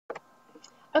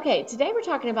Okay, today we're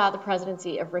talking about the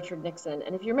presidency of Richard Nixon.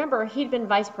 And if you remember, he'd been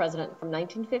vice president from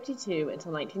 1952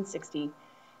 until 1960,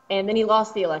 and then he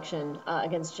lost the election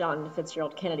against John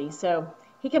Fitzgerald Kennedy. So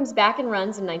he comes back and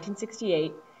runs in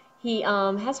 1968. He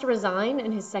has to resign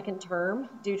in his second term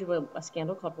due to a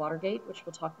scandal called Watergate, which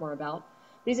we'll talk more about.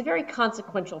 But he's a very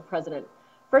consequential president.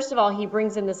 First of all, he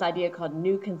brings in this idea called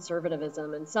new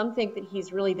conservatism, and some think that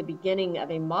he's really the beginning of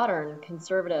a modern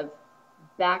conservative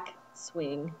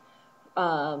backswing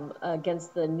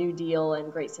against the New Deal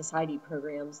and Great Society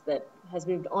programs that has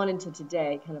moved on into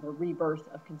today, kind of a rebirth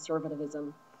of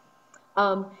conservatism.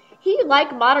 He,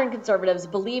 like modern conservatives,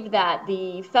 believed that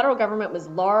the federal government was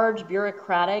large,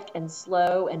 bureaucratic, and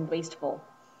slow and wasteful,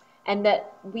 and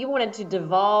that we wanted to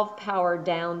devolve power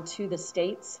down to the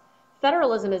states.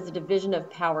 Federalism is the division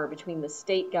of power between the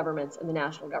state governments and the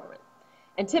national government.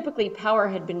 And typically, power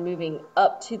had been moving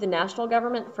up to the national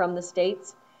government from the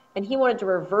states, and he wanted to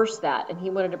reverse that, and he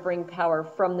wanted to bring power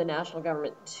from the national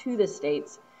government to the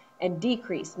states and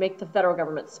decrease, make the federal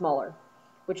government smaller,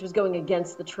 which was going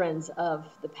against the trends of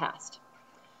the past.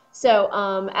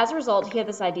 So as a result, he had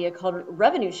this idea called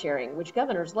revenue sharing, which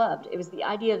governors loved. It was the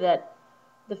idea that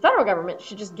the federal government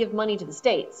should just give money to the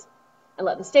states and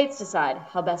let the states decide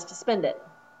how best to spend it.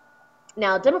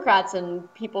 Now, Democrats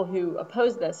and people who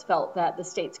opposed this felt that the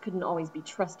states couldn't always be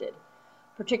trusted,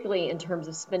 particularly in terms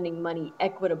of spending money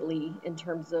equitably in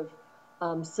terms of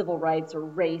civil rights or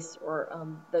race or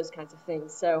those kinds of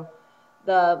things. So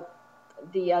the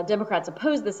Democrats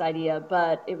opposed this idea,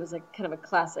 but it was a kind of a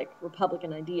classic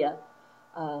Republican idea,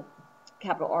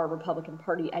 capital R Republican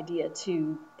Party idea,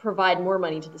 to provide more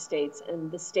money to the states, and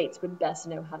the states would best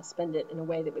know how to spend it in a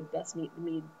way that would best meet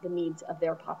the needs of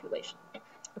their population.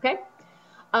 Okay?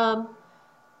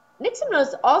 Nixon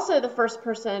was also the first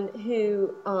person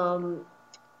who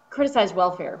criticized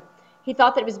welfare. He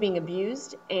thought that it was being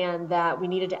abused and that we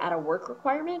needed to add a work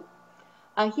requirement.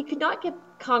 He could not get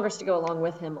Congress to go along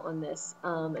with him on this,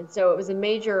 and so it was a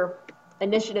major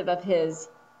initiative of his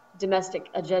domestic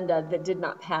agenda that did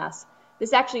not pass.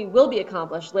 This actually will be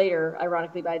accomplished later,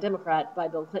 ironically, by a Democrat, by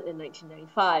Bill Clinton in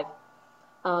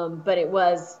 1995, but it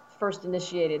was first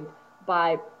initiated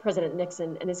by President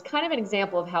Nixon, and is kind of an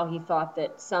example of how he thought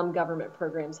that some government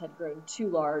programs had grown too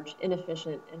large,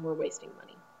 inefficient, and were wasting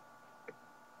money.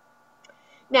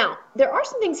 Now, there are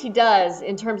some things he does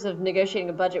in terms of negotiating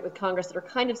a budget with Congress that are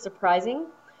kind of surprising.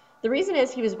 The reason is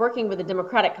he was working with a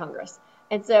Democratic Congress.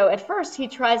 And so at first he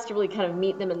tries to really kind of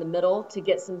meet them in the middle to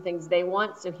get some things they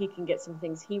want so he can get some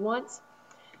things he wants.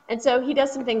 And so he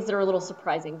does some things that are a little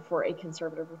surprising for a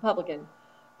conservative Republican.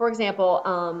 For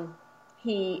example,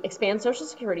 he expands Social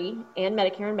Security and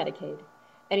Medicare and Medicaid,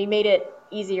 and he made it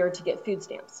easier to get food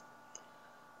stamps.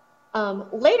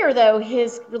 Later, though,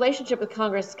 his relationship with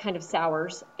Congress kind of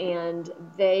sours, and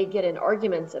they get in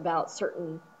arguments about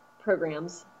certain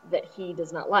programs that he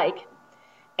does not like.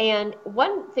 And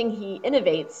one thing he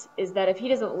innovates is that if he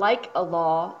doesn't like a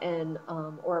law and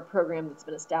or a program that's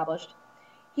been established,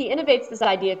 he innovates this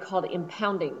idea called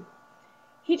impounding.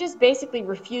 He just basically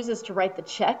refuses to write the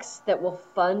checks that will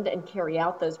fund and carry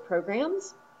out those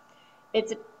programs.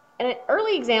 It's an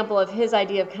early example of his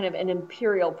idea of kind of an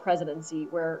imperial presidency,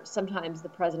 where sometimes the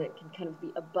president can kind of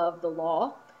be above the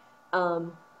law,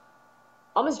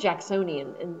 almost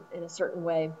Jacksonian in a certain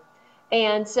way.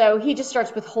 And so he just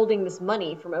starts withholding this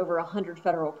money from over 100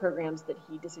 federal programs that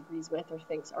he disagrees with or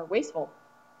thinks are wasteful,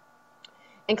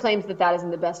 and claims that that is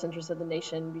in the best interest of the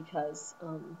nation because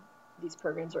these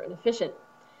programs are inefficient.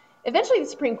 Eventually, the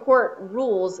Supreme Court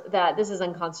rules that this is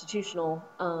unconstitutional,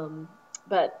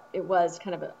 but it was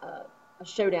kind of a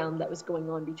showdown that was going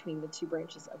on between the two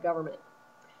branches of government.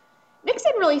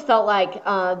 Nixon really felt like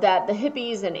that the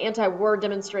hippies and anti-war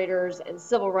demonstrators and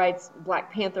civil rights,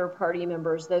 Black Panther Party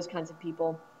members, those kinds of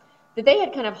people, that they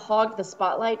had kind of hogged the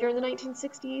spotlight during the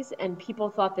 1960s, and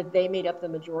people thought that they made up the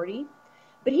majority.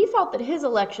 But he felt that his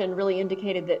election really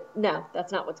indicated that, no,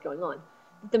 that's not what's going on.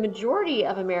 The majority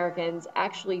of Americans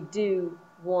actually do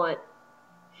want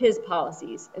his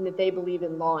policies, and that they believe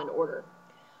in law and order.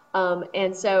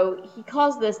 And so he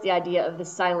calls this the idea of the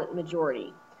silent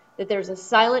majority, that there's a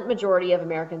silent majority of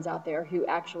Americans out there who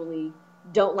actually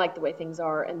don't like the way things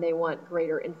are, and they want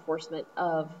greater enforcement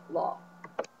of law.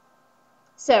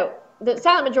 So the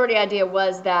silent majority idea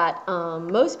was that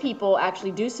most people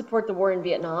actually do support the war in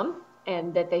Vietnam,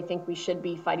 and that they think we should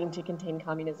be fighting to contain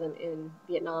communism in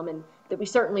Vietnam, and that we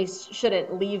certainly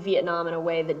shouldn't leave Vietnam in a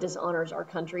way that dishonors our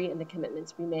country and the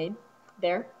commitments we made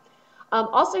there.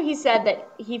 Also, he said that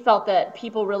he felt that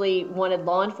people really wanted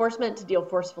law enforcement to deal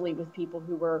forcefully with people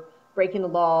who were breaking the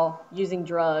law, using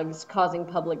drugs, causing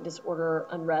public disorder,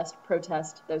 unrest,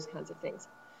 protest, those kinds of things.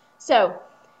 So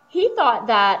he thought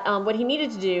that what he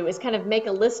needed to do is kind of make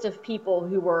a list of people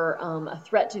who were a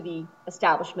threat to the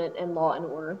establishment and law and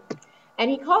order.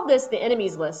 And he called this the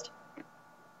enemies list.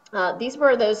 These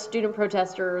were those student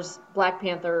protesters, Black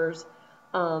Panthers,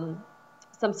 some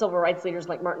civil rights leaders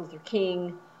like Martin Luther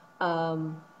King,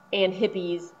 and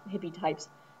hippie types,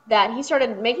 that he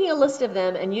started making a list of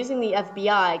them and using the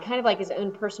FBI kind of like his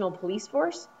own personal police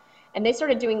force. And they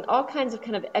started doing all kinds of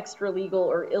kind of extra legal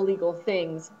or illegal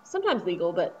things, sometimes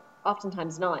legal, but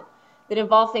oftentimes not, that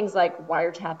involve things like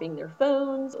wiretapping their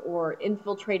phones or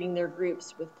infiltrating their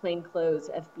groups with plainclothes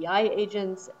FBI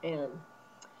agents and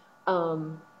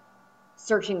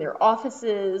searching their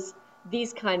offices.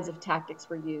 These kinds of tactics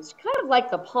were used, kind of like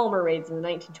the Palmer raids in the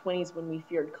 1920s when we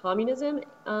feared communism,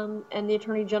 and the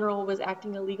Attorney General was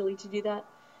acting illegally to do that.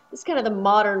 This is kind of the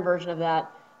modern version of that,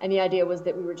 and the idea was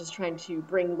that we were just trying to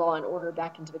bring law and order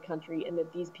back into the country, and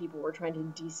that these people were trying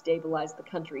to destabilize the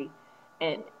country,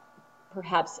 and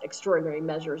perhaps extraordinary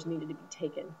measures needed to be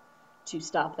taken to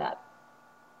stop that.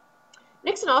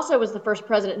 Nixon also was the first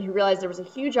president who realized there was a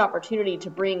huge opportunity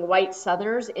to bring white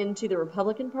Southerners into the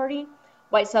Republican Party.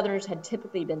 White Southerners had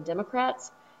typically been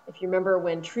Democrats. If you remember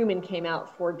when Truman came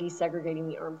out for desegregating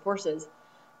the armed forces,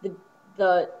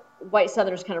 the white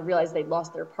Southerners kind of realized they'd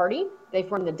lost their party. They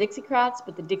formed the Dixiecrats,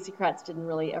 but the Dixiecrats didn't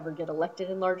really ever get elected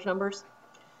in large numbers.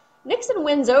 Nixon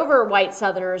wins over white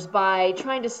Southerners by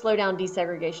trying to slow down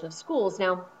desegregation of schools.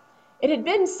 Now, it had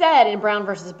been said in Brown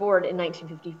versus Board in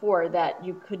 1954 that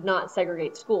you could not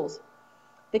segregate schools.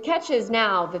 The catch is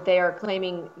now that they are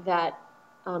claiming that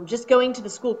just going to the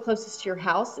school closest to your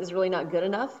house is really not good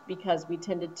enough because we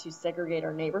tended to segregate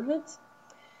our neighborhoods.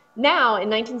 Now, in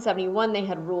 1971, they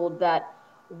had ruled that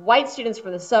white students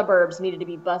from the suburbs needed to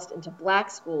be bused into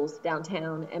black schools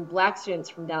downtown, and black students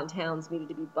from downtowns needed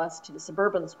to be bused to the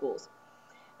suburban schools.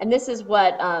 And this is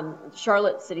what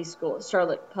Charlotte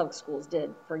Public Schools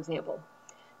did, for example.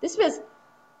 This was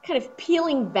kind of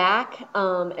peeling back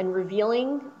and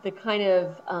revealing the kind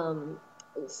of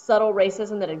subtle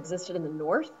racism that existed in the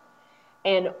North.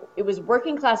 And it was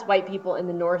working class white people in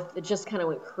the North that just kind of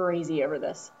went crazy over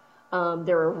this.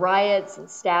 There were riots and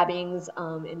stabbings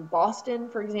in Boston,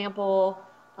 for example,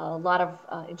 a lot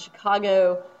of in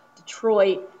Chicago,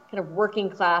 Detroit, kind of working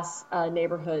class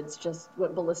neighborhoods just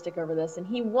went ballistic over this. And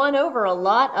he won over a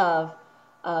lot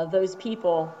of those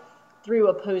people through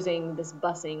opposing this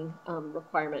busing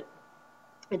requirement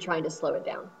and trying to slow it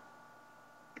down.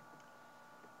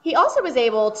 He also was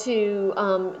able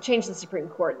to change the Supreme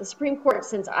Court. The Supreme Court,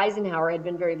 since Eisenhower, had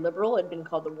been very liberal. It had been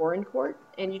called the Warren Court.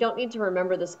 And you don't need to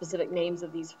remember the specific names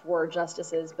of these 4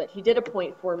 justices, but he did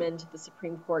appoint 4 men to the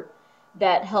Supreme Court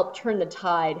that helped turn the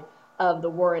tide of the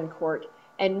Warren Court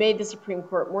and made the Supreme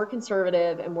Court more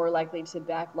conservative and more likely to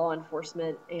back law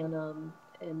enforcement and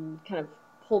kind of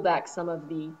pull back some of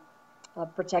the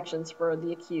protections for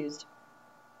the accused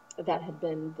that had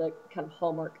been the kind of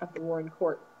hallmark of the Warren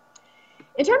Court.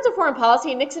 In terms of foreign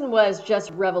policy, Nixon was just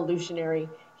revolutionary.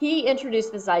 He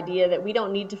introduced this idea that we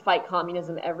don't need to fight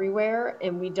communism everywhere,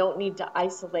 and we don't need to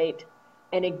isolate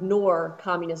and ignore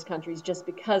communist countries just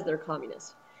because they're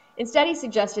communist. Instead, he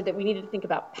suggested that we needed to think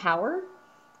about power,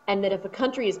 and that if a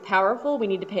country is powerful, we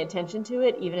need to pay attention to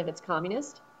it, even if it's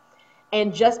communist.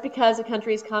 And just because a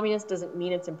country is communist doesn't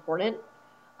mean it's important,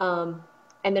 and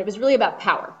that it was really about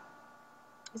power.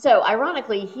 So,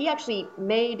 ironically, he actually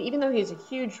made, even though he was a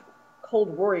huge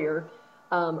Cold Warrior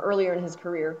earlier in his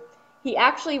career, he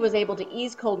actually was able to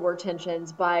ease Cold War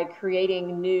tensions by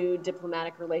creating new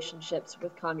diplomatic relationships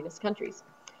with communist countries.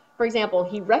 For example,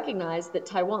 he recognized that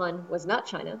Taiwan was not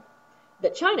China,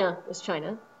 that China was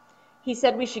China. He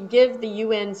said we should give the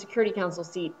UN Security Council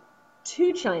seat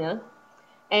to China,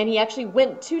 and he actually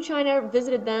went to China,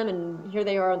 visited them, and here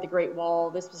they are on the Great Wall.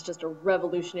 This was just a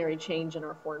revolutionary change in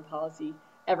our foreign policy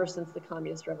ever since the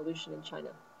Communist Revolution in China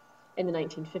in the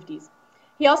 1950s.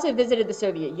 He also visited the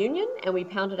Soviet Union, and we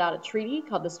pounded out a treaty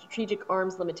called the Strategic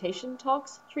Arms Limitation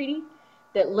Talks Treaty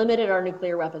that limited our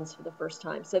nuclear weapons for the first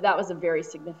time. So that was a very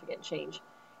significant change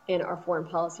in our foreign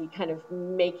policy, kind of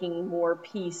making more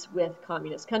peace with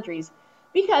communist countries.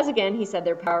 Because, again, he said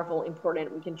they're powerful,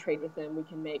 important, we can trade with them, we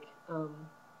can make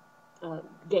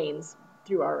gains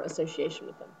through our association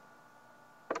with them.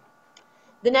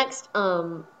 The next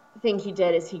thing he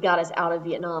did is he got us out of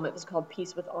Vietnam. It was called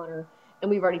Peace with Honor. And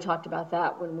we've already talked about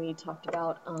that when we talked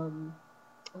about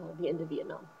the end of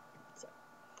Vietnam. So,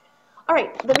 all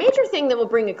right, the major thing that will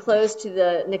bring a close to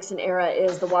the Nixon era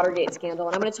is the Watergate scandal.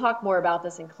 And I'm going to talk more about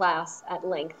this in class at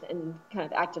length and kind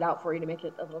of act it out for you to make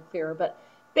it a little clearer. But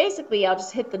basically, I'll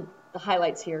just hit the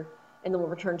highlights here, and then we'll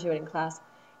return to it in class.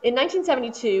 In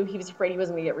 1972, he was afraid he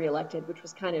wasn't going to get reelected, which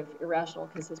was kind of irrational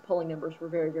because his polling numbers were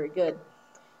very, very good.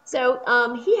 So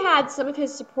he had some of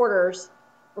his supporters,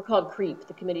 were called CREEP,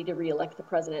 the Committee to Reelect the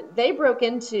President. They broke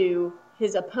into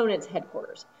his opponent's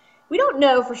headquarters. We don't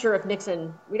know for sure if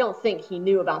Nixon, we don't think he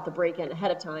knew about the break-in ahead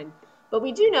of time, but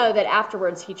we do know that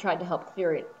afterwards he tried to help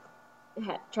clear it,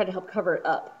 tried to help cover it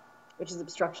up, which is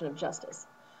obstruction of justice.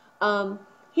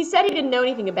 He said he didn't know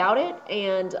anything about it,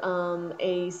 and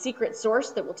a secret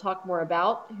source that we'll talk more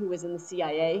about, who was in the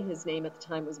CIA, his name at the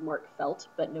time was Mark Felt,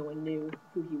 but no one knew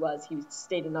who he was. He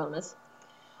stayed anonymous.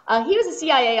 He was a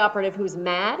CIA operative who was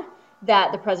mad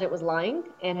that the president was lying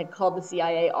and had called the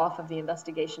CIA off of the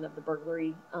investigation of the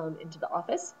burglary into the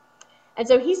office. And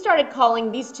so he started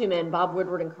calling these two men, Bob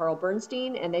Woodward and Carl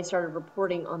Bernstein, and they started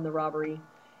reporting on the robbery.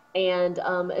 And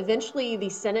eventually the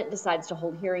Senate decides to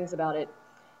hold hearings about it.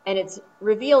 And it's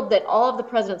revealed that all of the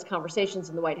president's conversations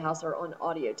in the White House are on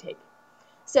audio tape.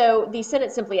 So the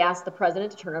Senate simply asked the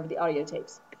president to turn over the audio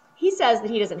tapes. He says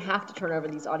that he doesn't have to turn over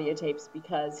these audio tapes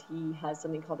because he has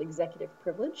something called executive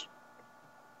privilege.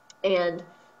 And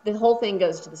the whole thing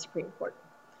goes to the Supreme Court.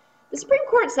 The Supreme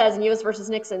Court says in U.S.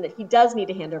 versus Nixon that he does need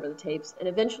to hand over the tapes. And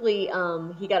eventually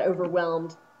he got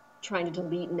overwhelmed trying to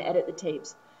delete and edit the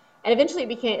tapes. And eventually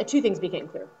two things became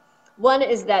clear. One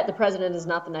is that the president is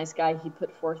not the nice guy he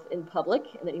put forth in public,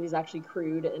 and that he was actually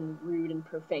crude and rude and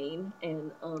profane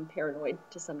and paranoid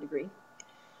to some degree.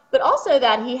 But also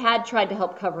that he had tried to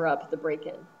help cover up the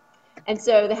break-in. And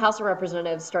so the House of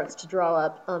Representatives starts to draw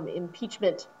up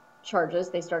impeachment charges.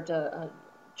 They start to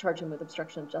charge him with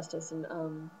obstruction of justice and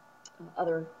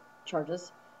other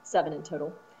charges, 7 in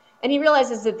total. And he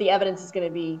realizes that the evidence is going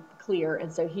to be clear,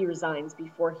 and so he resigns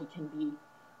before he can be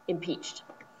impeached.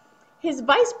 His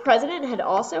vice president had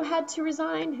also had to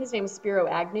resign. His name was Spiro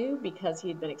Agnew because he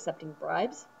had been accepting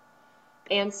bribes.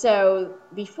 And so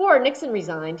before Nixon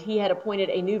resigned, he had appointed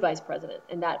a new vice president,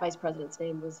 and that vice president's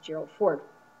name was Gerald Ford.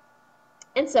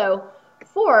 And so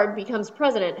Ford becomes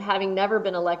president, having never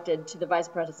been elected to the vice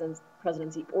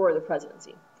presidency or the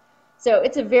presidency. So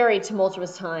it's a very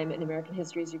tumultuous time in American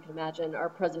history, as you can imagine. Our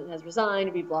president has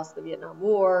resigned. We've lost the Vietnam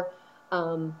War.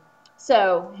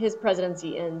 So his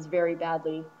presidency ends very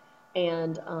badly.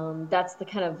 And that's the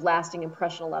kind of lasting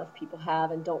impression a lot of people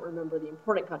have and don't remember the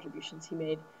important contributions he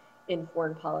made in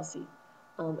foreign policy,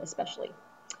 especially.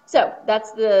 So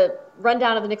that's the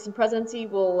rundown of the Nixon presidency.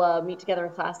 We'll meet together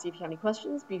in class, see if you have any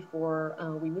questions before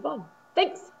we move on.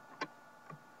 Thanks.